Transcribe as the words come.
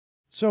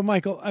So,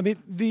 Michael, I mean,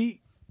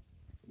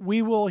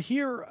 we will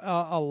hear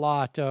a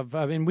lot of.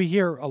 I mean, we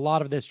hear a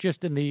lot of this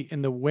just in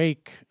the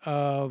wake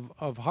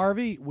of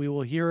Harvey. We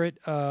will hear it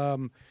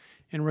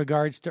in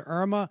regards to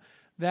Irma,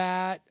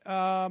 that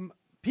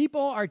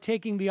people are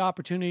taking the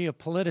opportunity of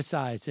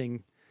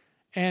politicizing.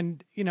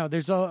 And, you know,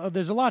 there's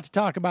a lot to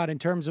talk about in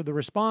terms of the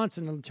response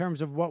and in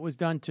terms of what was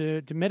done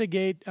to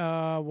mitigate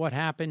what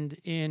happened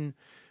in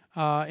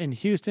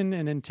Houston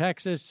and in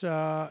Texas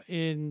as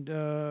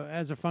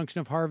a function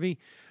of Harvey.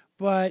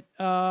 But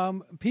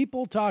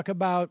people talk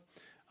about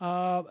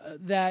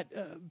that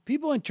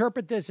people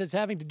interpret this as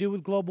having to do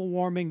with global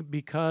warming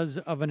because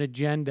of an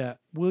agenda.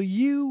 Will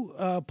you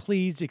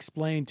please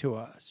explain to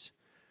us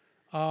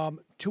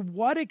to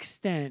what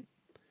extent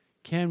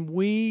can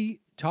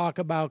we talk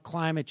about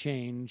climate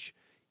change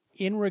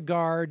in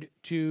regard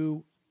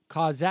to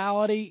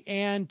causality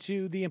and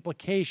to the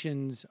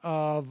implications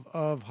of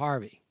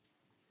Harvey?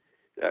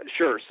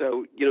 Sure.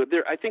 So,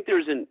 I think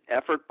there's an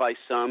effort by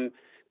some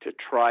to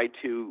try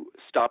to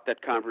stop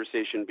that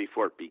conversation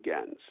before it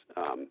begins,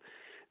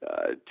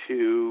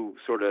 to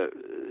sort of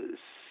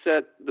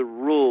set the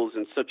rules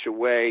in such a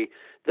way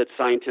that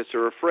scientists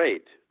are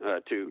afraid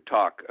to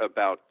talk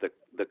about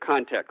the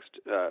context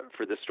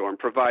for the storm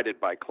provided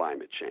by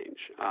climate change.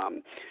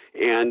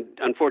 And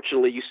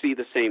unfortunately, you see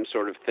the same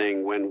sort of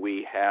thing when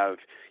we have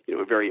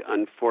a very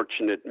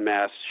unfortunate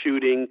mass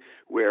shooting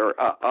where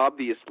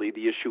obviously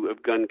the issue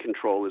of gun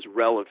control is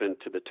relevant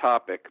to the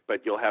topic,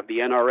 but you'll have the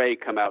NRA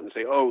come out and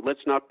say, oh,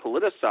 let's not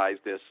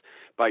politicize this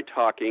by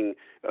talking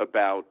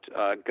about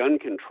gun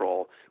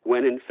control,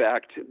 when in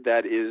fact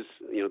that is,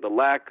 the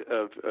lack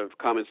of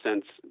common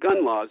sense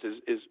gun laws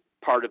is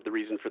part of the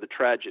reason for the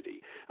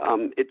tragedy.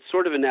 It's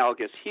sort of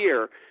analogous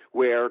here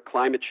where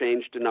climate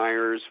change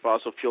deniers,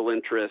 fossil fuel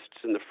interests,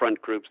 and the front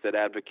groups that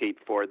advocate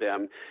for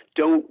them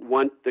don't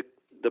want the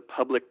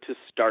public to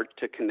start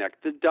to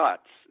connect the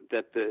dots,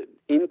 that the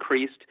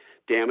increased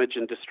damage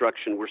and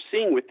destruction we're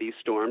seeing with these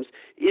storms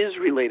is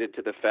related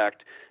to the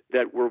fact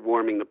that we're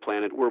warming the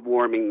planet, we're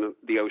warming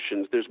the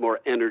oceans, there's more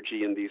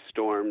energy in these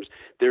storms,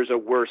 there's a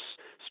worse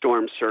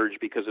storm surge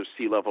because of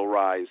sea level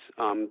rise.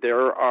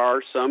 There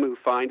are some who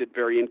find it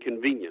very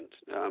inconvenient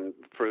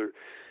for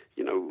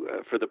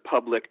the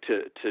public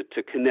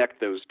to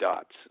connect those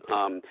dots.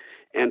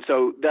 And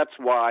so that's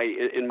why,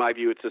 in my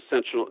view, it's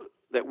essential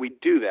that we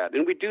do that.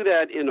 And we do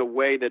that in a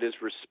way that is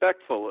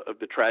respectful of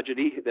the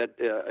tragedy that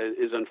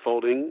is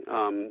unfolding,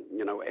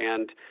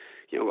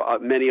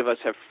 many of us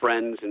have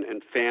friends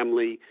and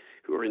family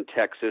who are in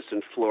Texas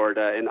and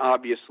Florida, and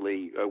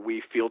obviously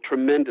we feel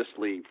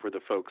tremendously for the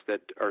folks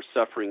that are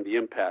suffering the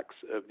impacts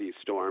of these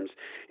storms.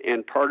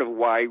 And part of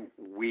why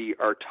we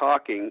are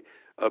talking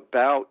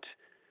about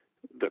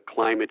the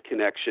climate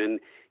connection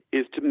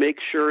is to make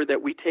sure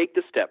that we take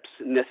the steps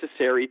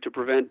necessary to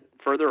prevent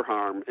further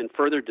harm and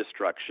further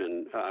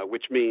destruction,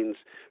 which means,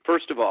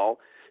 first of all,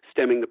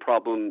 stemming the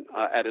problem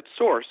at its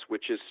source,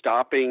 which is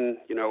stopping,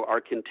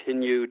 our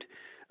continued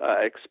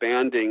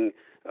expanding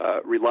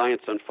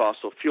reliance on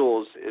fossil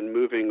fuels and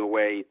moving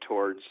away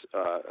towards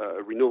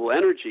renewable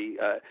energy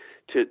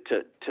to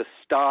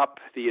stop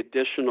the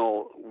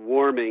additional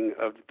warming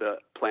of the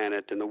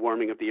planet and the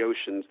warming of the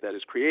oceans that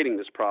is creating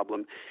this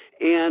problem,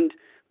 and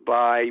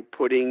by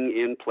putting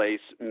in place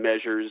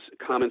measures,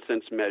 common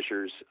sense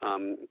measures,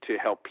 to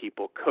help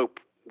people cope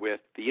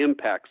with the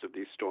impacts of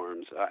these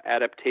storms,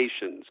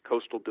 adaptations,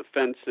 coastal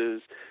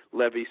defenses,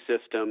 levee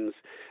systems.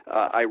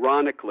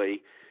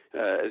 Ironically,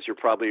 as you're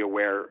probably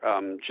aware,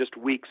 just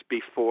weeks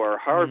before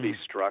Harvey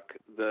struck,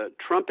 the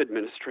Trump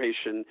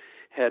administration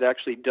had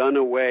actually done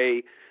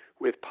away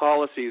with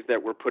policies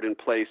that were put in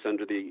place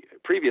under the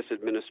previous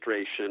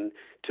administration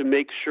to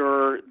make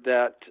sure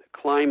that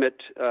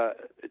climate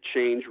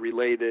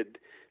change-related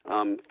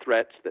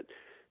threats, that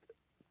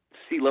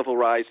sea level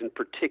rise in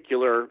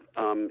particular,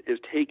 is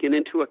taken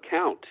into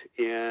account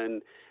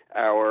in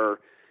our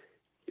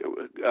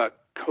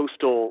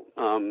coastal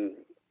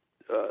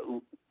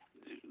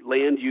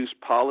land use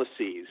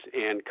policies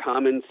and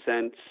common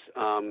sense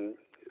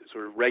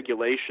sort of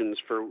regulations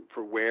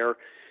for where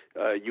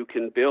you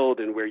can build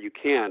and where you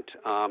can't.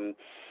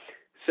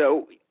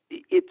 So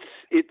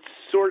it's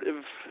sort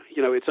of,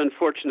 it's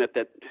unfortunate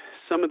that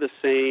some of the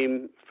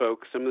same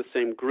folks, some of the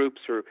same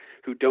groups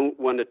who don't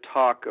want to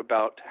talk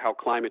about how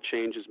climate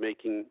change is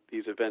making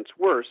these events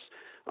worse,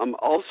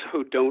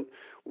 also don't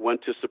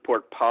want to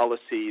support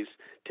policies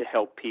to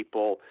help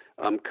people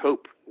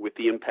cope with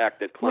the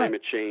impact that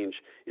climate change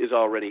is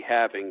already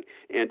having,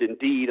 and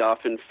indeed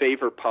often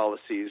favor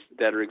policies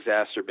that are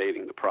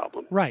exacerbating the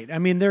problem. Right. I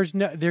mean, there's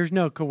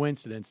no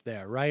coincidence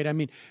there, right? I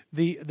mean,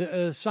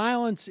 the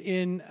silence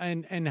in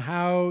and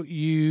how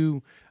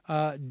you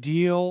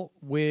deal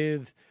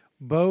with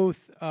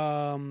both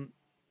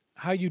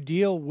how you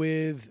deal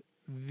with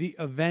the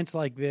events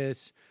like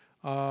this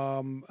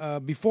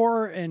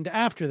before and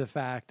after the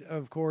fact,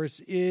 of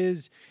course,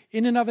 is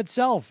in and of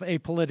itself a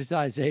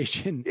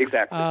politicization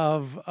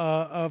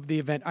of the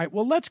event. All right,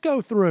 well, let's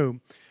go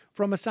through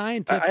from a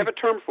scientific... I have a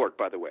term for it,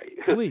 by the way.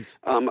 Please.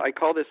 I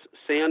call this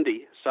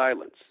Sandy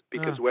silence.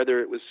 because whether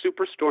it was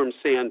Superstorm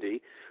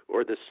Sandy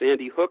or the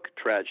Sandy Hook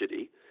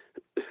tragedy,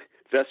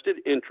 vested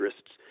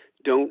interests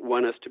don't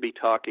want us to be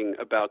talking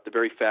about the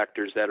very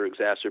factors that are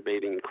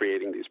exacerbating and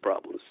creating these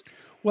problems.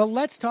 Well,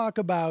 let's talk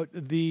about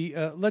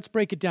let's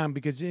break it down,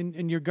 because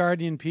in your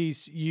Guardian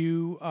piece,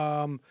 you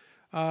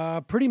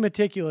pretty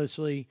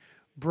meticulously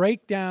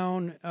break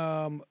down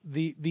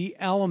the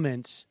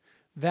elements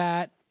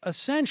that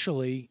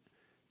essentially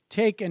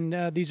take,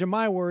 and these are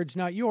my words,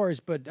 not yours,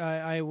 but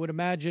I would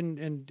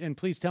imagine, and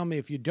please tell me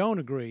if you don't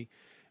agree,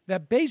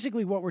 that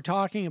basically what we're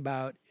talking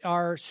about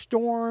are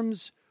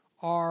storms,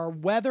 are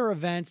weather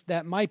events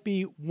that might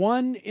be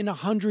 1 in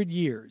 100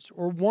 years,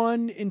 or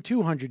 1 in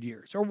 200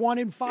 years, or 1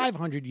 in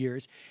 500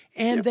 years,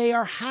 and they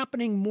are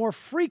happening more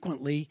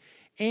frequently,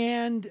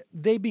 and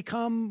they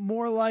become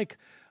more like,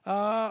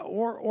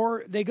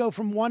 or they go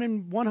from 1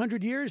 in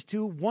 100 years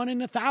to 1 in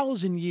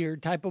 1,000 year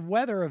type of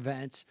weather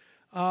events.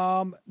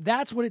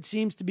 That's what it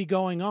seems to be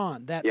going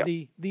on. That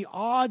the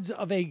odds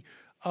of a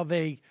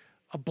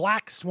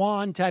black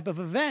swan type of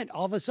event,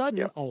 all of a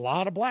sudden, a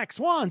lot of black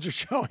swans are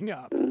showing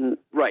up. Mm-hmm.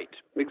 Right,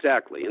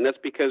 exactly. And that's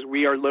because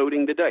we are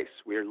loading the dice.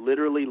 We are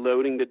literally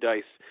loading the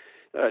dice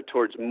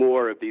towards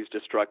more of these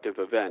destructive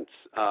events.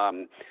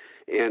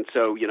 And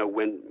so,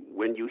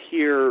 when you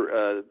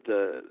hear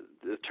the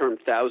term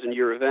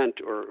 1,000-year event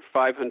or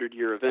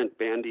 500-year event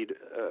bandied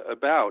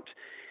about,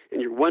 and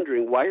you're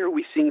wondering, why are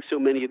we seeing so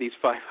many of these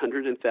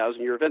 500 and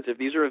 1,000-year events? If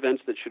these are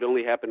events that should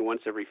only happen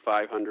once every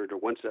 500 or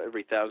once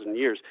every 1,000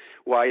 years,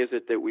 why is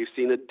it that we've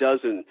seen a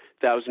dozen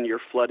 1,000-year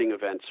flooding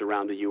events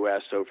around the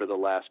U.S. over the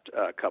last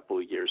couple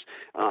of years?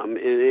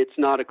 It's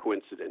not a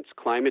coincidence.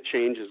 Climate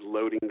change is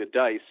loading the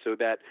dice so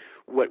that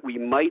what we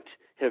might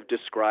have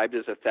described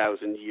as a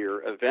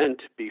 1,000-year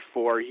event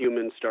before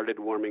humans started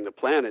warming the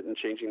planet and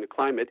changing the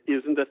climate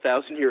isn't a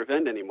 1,000-year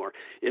event anymore.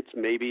 It's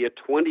maybe a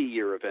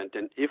 20-year event.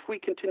 And if we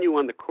continue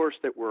on the course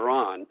that we're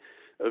on,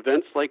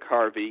 events like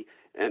Harvey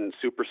and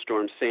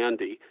Superstorm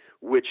Sandy,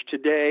 which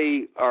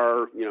today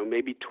are,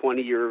 maybe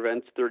 20-year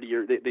events,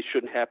 30-year, they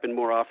shouldn't happen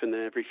more often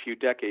than every few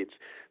decades.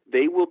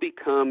 They will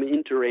become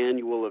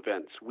interannual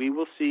events. We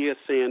will see a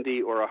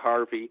Sandy or a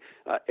Harvey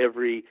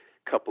every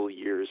couple of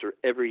years or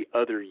every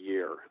other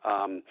year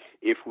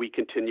if we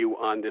continue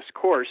on this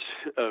course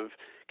of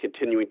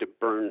continuing to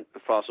burn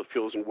fossil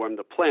fuels and warm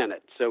the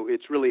planet. So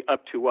it's really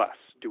up to us.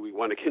 Do we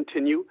want to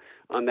continue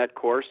on that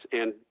course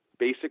and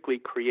basically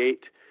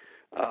create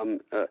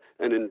an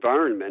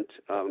environment,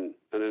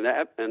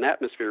 an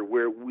atmosphere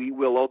where we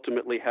will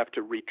ultimately have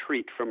to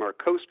retreat from our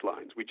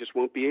coastlines? We just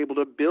won't be able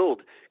to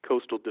build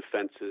coastal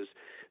defenses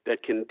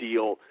that can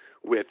deal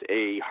with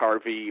a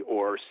Harvey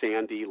or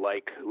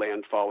Sandy-like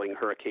landfalling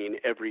hurricane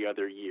every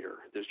other year.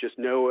 There's just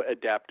no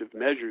adaptive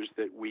measures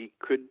that we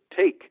could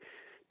take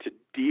to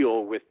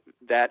deal with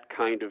that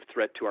kind of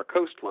threat to our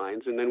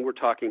coastlines. And then we're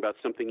talking about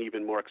something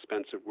even more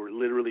expensive. We're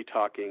literally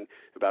talking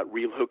about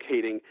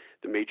relocating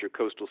the major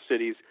coastal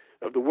cities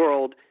of the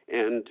world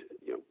and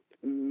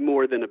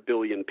more than 1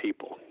 billion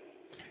people.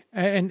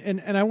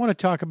 And I want to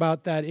talk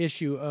about that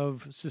issue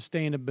of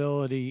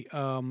sustainability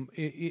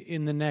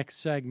in the next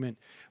segment.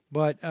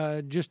 But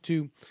just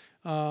to,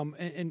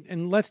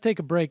 and let's take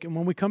a break. And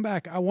when we come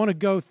back, I want to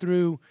go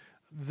through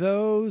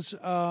those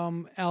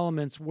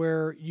elements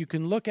where you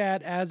can look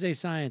at as a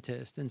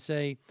scientist and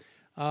say,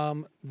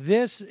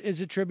 this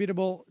is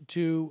attributable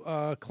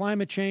to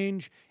climate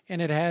change,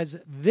 and it has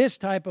this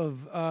type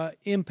of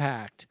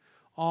impact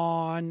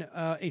on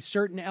a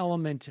certain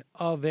element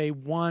of a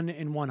 1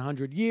 in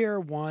 100 year,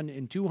 1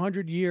 in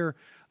 200 year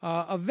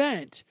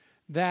event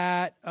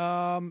that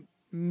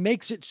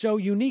makes it so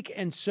unique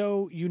and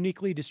so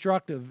uniquely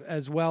destructive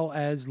as well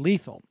as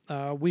lethal.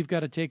 We've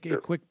got to take a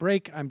quick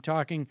break. I'm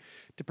talking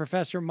to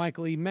Professor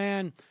Michael E.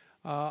 Mann,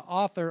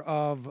 author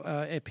of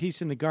a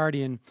piece in The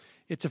Guardian.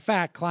 It's a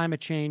fact,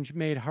 climate change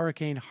made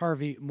Hurricane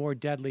Harvey more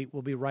deadly.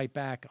 We'll be right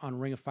back on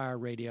Ring of Fire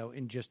Radio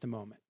in just a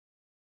moment.